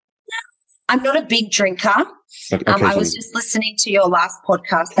 I'm not a big drinker. I was just listening to your last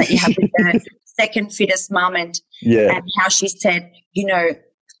podcast that you had with the second fittest mum and how she said, you know,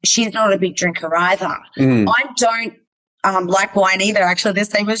 she's not a big drinker either. I don't like wine either, actually, the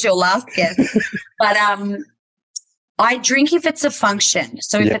same as your last guest. But I drink if it's a function.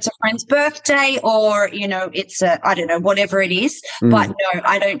 So if it's a friend's birthday or, you know, it's I don't know, whatever it is. But no,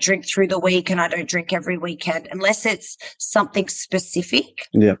 I don't drink through the week and I don't drink every weekend unless it's something specific.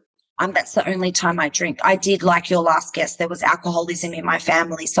 Yeah. That's the only time I drink. I did, like your last guest, there was alcoholism in my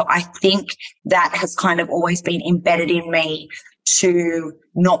family. So I think that has kind of always been embedded in me to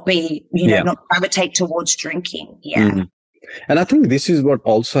not be, you know, not gravitate towards drinking. Yeah. And I think this is what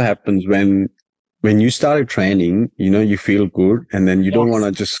also happens when you started training, you know, you feel good and then you don't want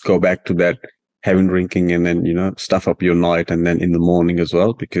to just go back to that having drinking and then, you know, stuff up your night and then in the morning as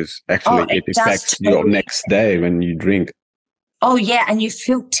well, because actually it affects your next day when you drink. Oh, yeah. And you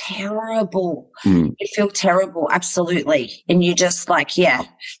feel terrible. You feel terrible. Absolutely. And you just like, feel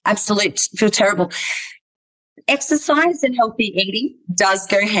terrible. Exercise and healthy eating does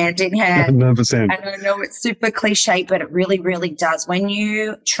go hand in hand. 100%. And I know it's super cliche, but it really, really does. When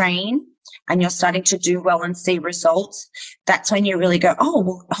you train and you're starting to do well and see results, that's when you really go, oh,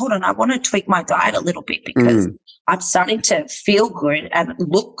 well, hold on, I want to tweak my diet a little bit because I'm starting to feel good and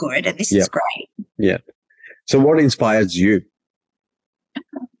look good. And this is great. Yeah. So what inspires you?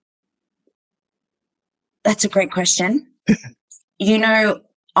 That's a great question. You know,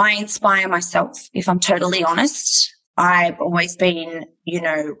 I inspire myself, if I'm totally honest. I've always been, you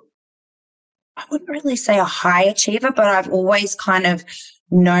know, I wouldn't really say a high achiever, but I've always kind of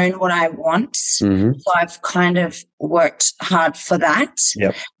known what I want. So I've kind of worked hard for that.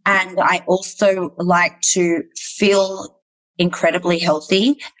 Yep. And I also like to feel incredibly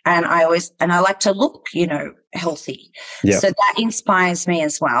healthy and I like to look, you know, healthy. Yep. So that inspires me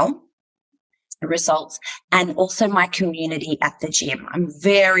as well. Results and also my community at the gym. I'm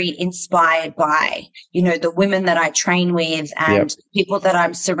very inspired by, you know, the women that I train with and people that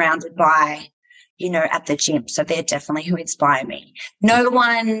I'm surrounded by, you know, at the gym. So they're definitely who inspire me. No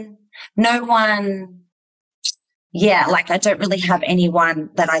one, like I don't really have anyone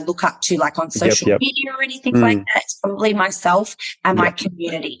that I look up to like on social media or anything like that. It's probably myself and my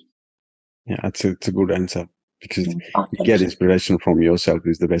community. Yeah, it's a good answer because you get inspiration from yourself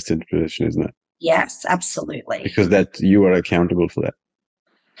is the best inspiration, isn't it? Yes, absolutely. Because that you are accountable for that.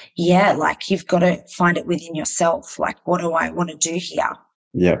 Yeah, like you've got to find it within yourself. Like, what do I want to do here?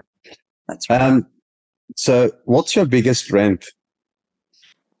 Yeah. That's right. So what's your biggest strength?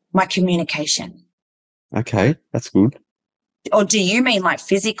 My communication. Okay, that's good. Or do you mean like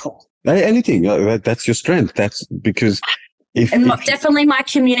physical? Anything. That's your strength. That's because definitely my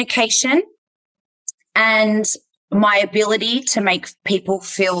communication and my ability to make people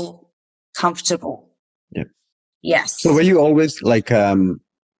feel comfortable. Yeah. Yes. So were you always like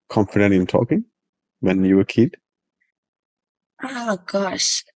confident in talking when you were a kid? Oh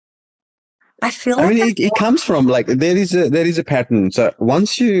gosh. I feel I like mean, it comes from like there is a pattern. So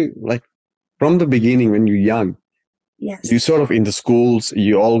once you like from the beginning when you're young, yes, you sort of in the schools,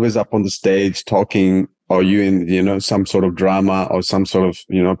 you're always up on the stage talking, or you in some sort of drama or some sort of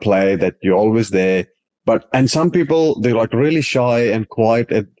play that you're always there. And some people they're like really shy and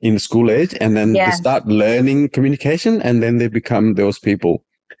quiet in school age, and then they start learning communication, and then they become those people.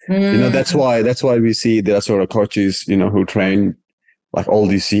 That's why we see there are sort of coaches who train like all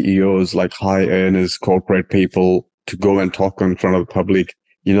these CEOs, like high earners, corporate people to go and talk in front of the public,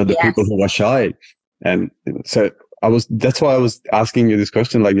 the people who are shy. And so that's why I was asking you this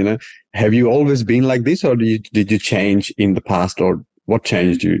question, like, have you always been like this, or did you change in the past, or what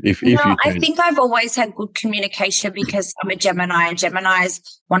changed you? If you changed? I think I've always had good communication because I'm a Gemini, and Gemini's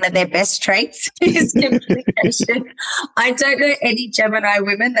one of their best traits is communication. I don't know any Gemini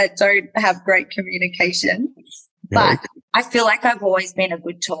women that don't have great communication, but I feel like I've always been a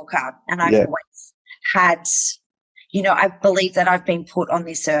good talker, and I've always had, I believe that I've been put on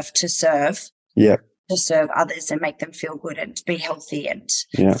this earth to serve. Yeah. To serve others and make them feel good and be healthy and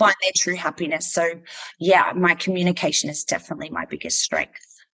find their true happiness. So, my communication is definitely my biggest strength.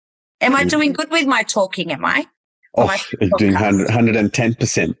 Am I doing good with my talking? Am I? Oh, you're doing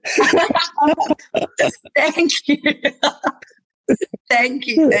 110%. Thank you. Thank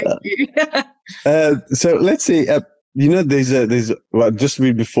you. So let's see. Just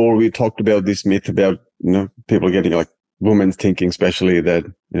before we talked about this myth about people getting like women thinking, especially that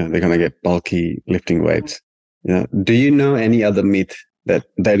they're going to get bulky lifting weights. Do you know any other myth that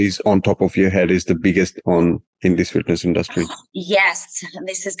is on top of your head is the biggest in this fitness industry? Yes, and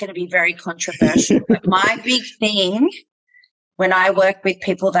this is going to be very controversial. But my big thing when I work with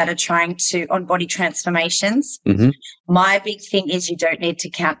people that are trying to on body transformations, my big thing is you don't need to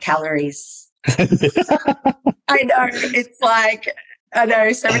count calories. I know it's like. I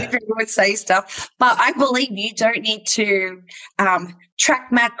know so many people would say stuff, but I believe you don't need to track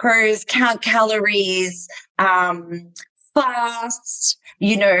macros, count calories, fast,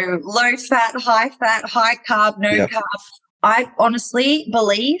 low fat, high carb, no carb. I honestly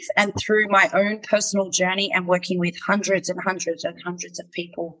believe, and through my own personal journey and working with hundreds and hundreds and hundreds of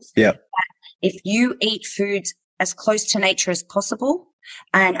people, that if you eat foods as close to nature as possible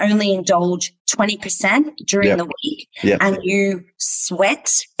and only indulge 20% during the week and you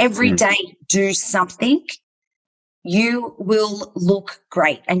sweat every day, do something, you will look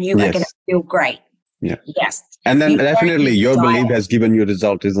great and you are going to feel great. Yeah. Yes. And then definitely your belief has given you a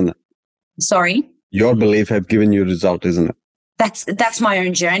result, isn't it? Sorry? Your belief has given you a result, isn't it? That's my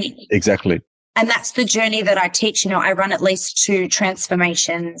own journey. Exactly. And that's the journey that I teach. I run at least 2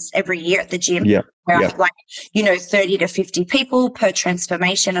 transformations every year at the gym. Yeah. Where I have 30 to 50 people per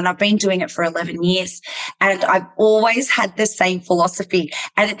transformation. And I've been doing it for 11 years. And I've always had the same philosophy.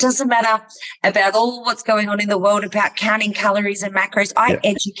 And it doesn't matter about all what's going on in the world about counting calories and macros. I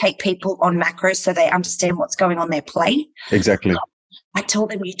educate people on macros so they understand what's going on their plate. Exactly. I tell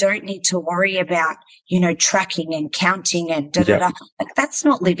them you don't need to worry about, tracking and counting and da-da-da. Like, that's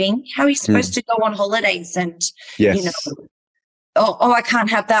not living. How are you supposed to go on holidays and, I can't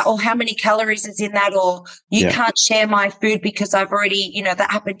have that, or how many calories is in that, or you can't share my food because I've already, that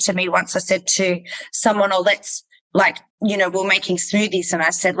happened to me once. I said to someone, let's we're making smoothies, and I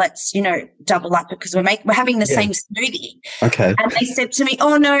said, let's, double up because we're having the same smoothie. Okay. And they said to me,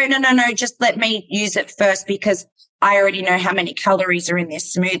 oh, no, just let me use it first because I already know how many calories are in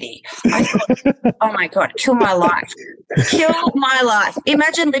this smoothie. I thought, oh my God, kill my life. Kill my life.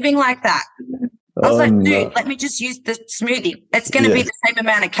 Imagine living like that. I was like, dude, let me just use the smoothie. It's going to be the same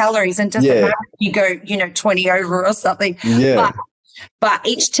amount of calories, and doesn't matter if you go, 20 over or something. Yeah. But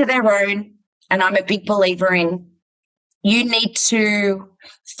each to their own. And I'm a big believer in you need to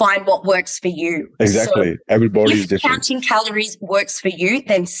find what works for you. Exactly. So everybody's different. If counting calories works for you,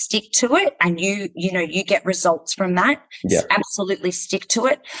 then stick to it, and you get results from that. Yeah. So absolutely stick to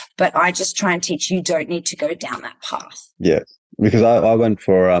it. But I just try and teach you don't need to go down that path. Yeah. Because I went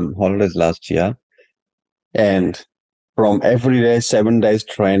for holidays last year, and From every day, 7 days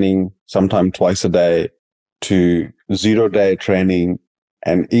training, sometime twice a day, to 0 day training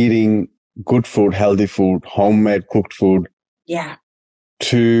and eating good food, healthy food, homemade cooked food. Yeah.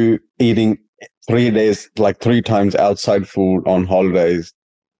 To eating 3 days, like 3 times outside food on holidays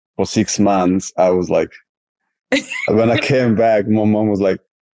for 6 months. I was like, when I came back, my mom was like,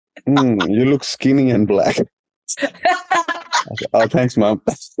 you look skinny and black. I said, oh, thanks, Mom.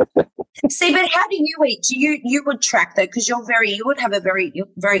 See, but how do you eat? Do you would track though, because you would have you're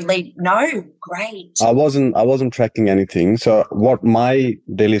very lean. No, great. I wasn't tracking anything. So what my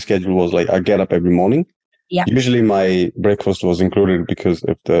daily schedule was like, I get up every morning. Yeah. Usually my breakfast was included because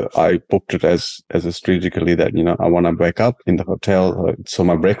I booked it as a strategically that, I want to wake up in the hotel. So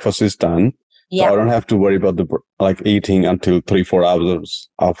my breakfast is done. Yeah. So I don't have to worry about eating until 3-4 hours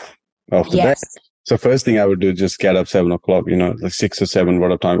of the day. So first thing I would do, just get up 7 o'clock, like 6 or 7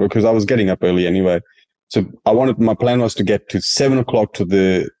 what time, because I was getting up early anyway. So my plan was to get to 7 o'clock to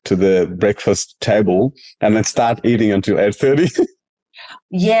the breakfast table and then start eating until 8:30.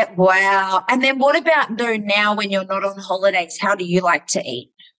 Yeah. Wow. And then what about now when you're not on holidays? How do you like to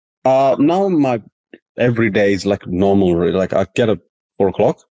eat? Now my every day is like normal. Like I get up 4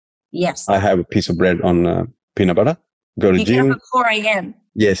 o'clock. Yes. I have a piece of bread on peanut butter. Go to you gym. Get up at 4 a.m.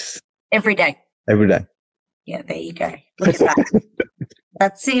 Yes. Every day. Every day. Yeah, there you go. Look at that.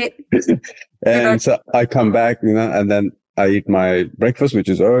 That's it. And so I come back, and then I eat my breakfast, which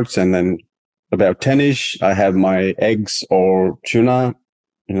is oats, and then about 10ish, I have my eggs or tuna.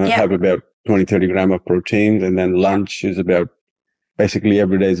 I have about 20-30 grams of protein, and then lunch is about basically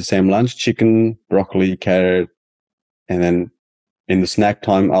every day is the same lunch: chicken, broccoli, carrot, and then in the snack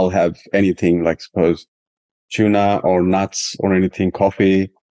time I'll have anything like suppose tuna or nuts or anything,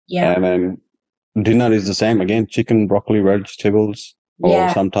 coffee, and then dinner is the same again: chicken, broccoli, vegetables. Or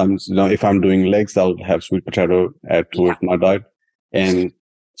sometimes, if I'm doing legs, I'll have sweet potato add to it, my diet, and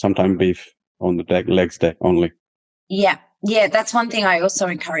sometimes beef on the legs day only. Yeah. Yeah, that's one thing I also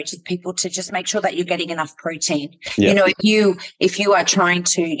encourage with people to just make sure that you're getting enough protein. Yeah. If you are trying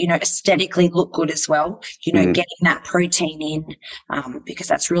to, aesthetically look good as well, getting that protein in, because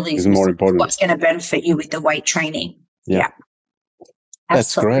that's really is more important. What's going to benefit you with the weight training. Yeah.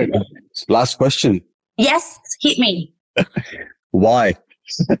 That's great. Last question. Yes, hit me. Why?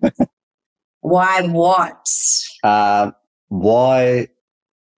 Why what? Why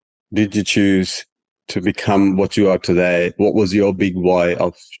did you choose to become what you are today? What was your big why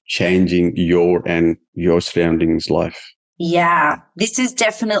of changing your surroundings life? Yeah, this is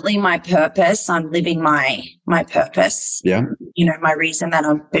definitely my purpose. I'm living my purpose. Yeah. My reason that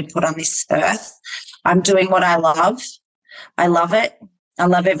I've been put on this earth. I'm doing what I love. I love it. I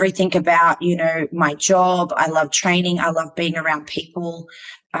love everything about, my job. I love training. I love being around people.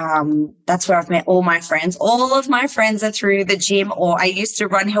 That's where I've met all my friends. All of my friends are through the gym, or I used to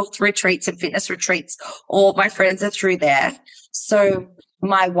run health retreats and fitness retreats. All my friends are through there. So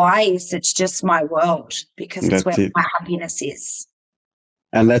my why is it's just my world, because it's where my happiness is.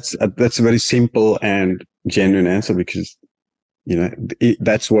 And that's a very simple and genuine answer, because,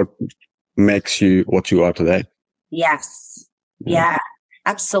 that's what makes you what you are today. Yes. Yeah,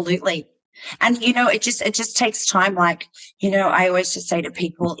 absolutely. And, it just takes time. Like, I always just say to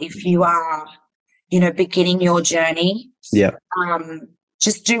people, if you are, beginning your journey,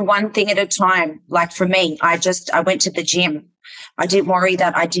 just do one thing at a time. Like for me, I went to the gym. I didn't worry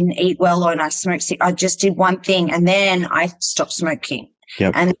that I didn't eat well or I smoked sick. I just did one thing, and then I stopped smoking.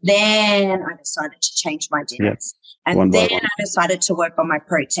 Yep. And then I decided to change my dinners. Yep. And then I decided to work on my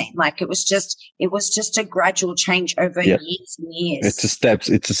protein. Like it was just a gradual change over years and years. It's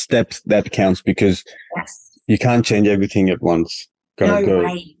a steps that counts, because you can't change everything at once. Gotta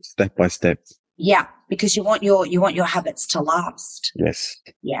go step by step. Yeah, because you want your habits to last. Yes.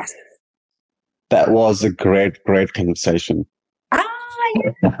 Yes. That was a great conversation.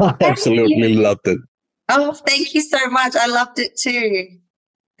 I absolutely loved it. Oh, thank you so much. I loved it too.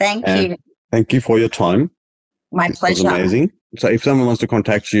 Thank you. Thank you for your time. My pleasure. It was amazing. So if someone wants to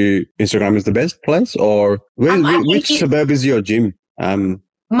contact you, Instagram is the best place, or which suburb is your gym?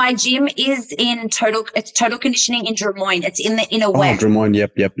 My gym is in Total Conditioning in Drummoyne. It's in the inner west. Drummoyne.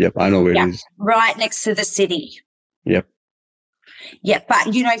 Yep. I know where it is. Right next to the city. Yep. Yeah, but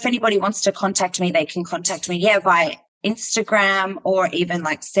if anybody wants to contact me, they can contact me, via Instagram, or even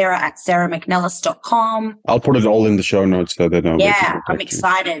like Sara at saramcnelis.com. I'll put it all in the show notes so they know. Yeah, I'm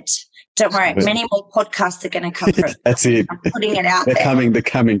excited. Don't worry, many more podcasts are going to come through. That's it. I'm putting it out there. They're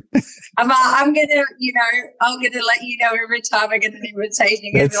coming. I'm going to, I'm going to let you know every time I get an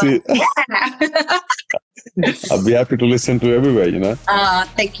invitation. That's it. I'll be happy to listen to everywhere,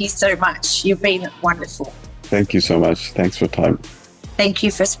 Thank you so much. You've been wonderful. Thank you so much. Thanks for time. Thank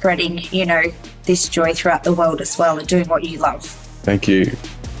you for spreading, this joy throughout the world as well and doing what you love. Thank you.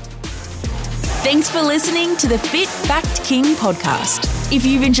 Thanks for listening to the Fit Fact King podcast. If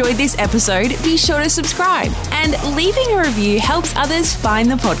you've enjoyed this episode, be sure to subscribe, and leaving a review helps others find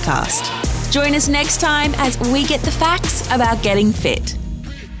the podcast. Join us next time as we get the facts about getting fit.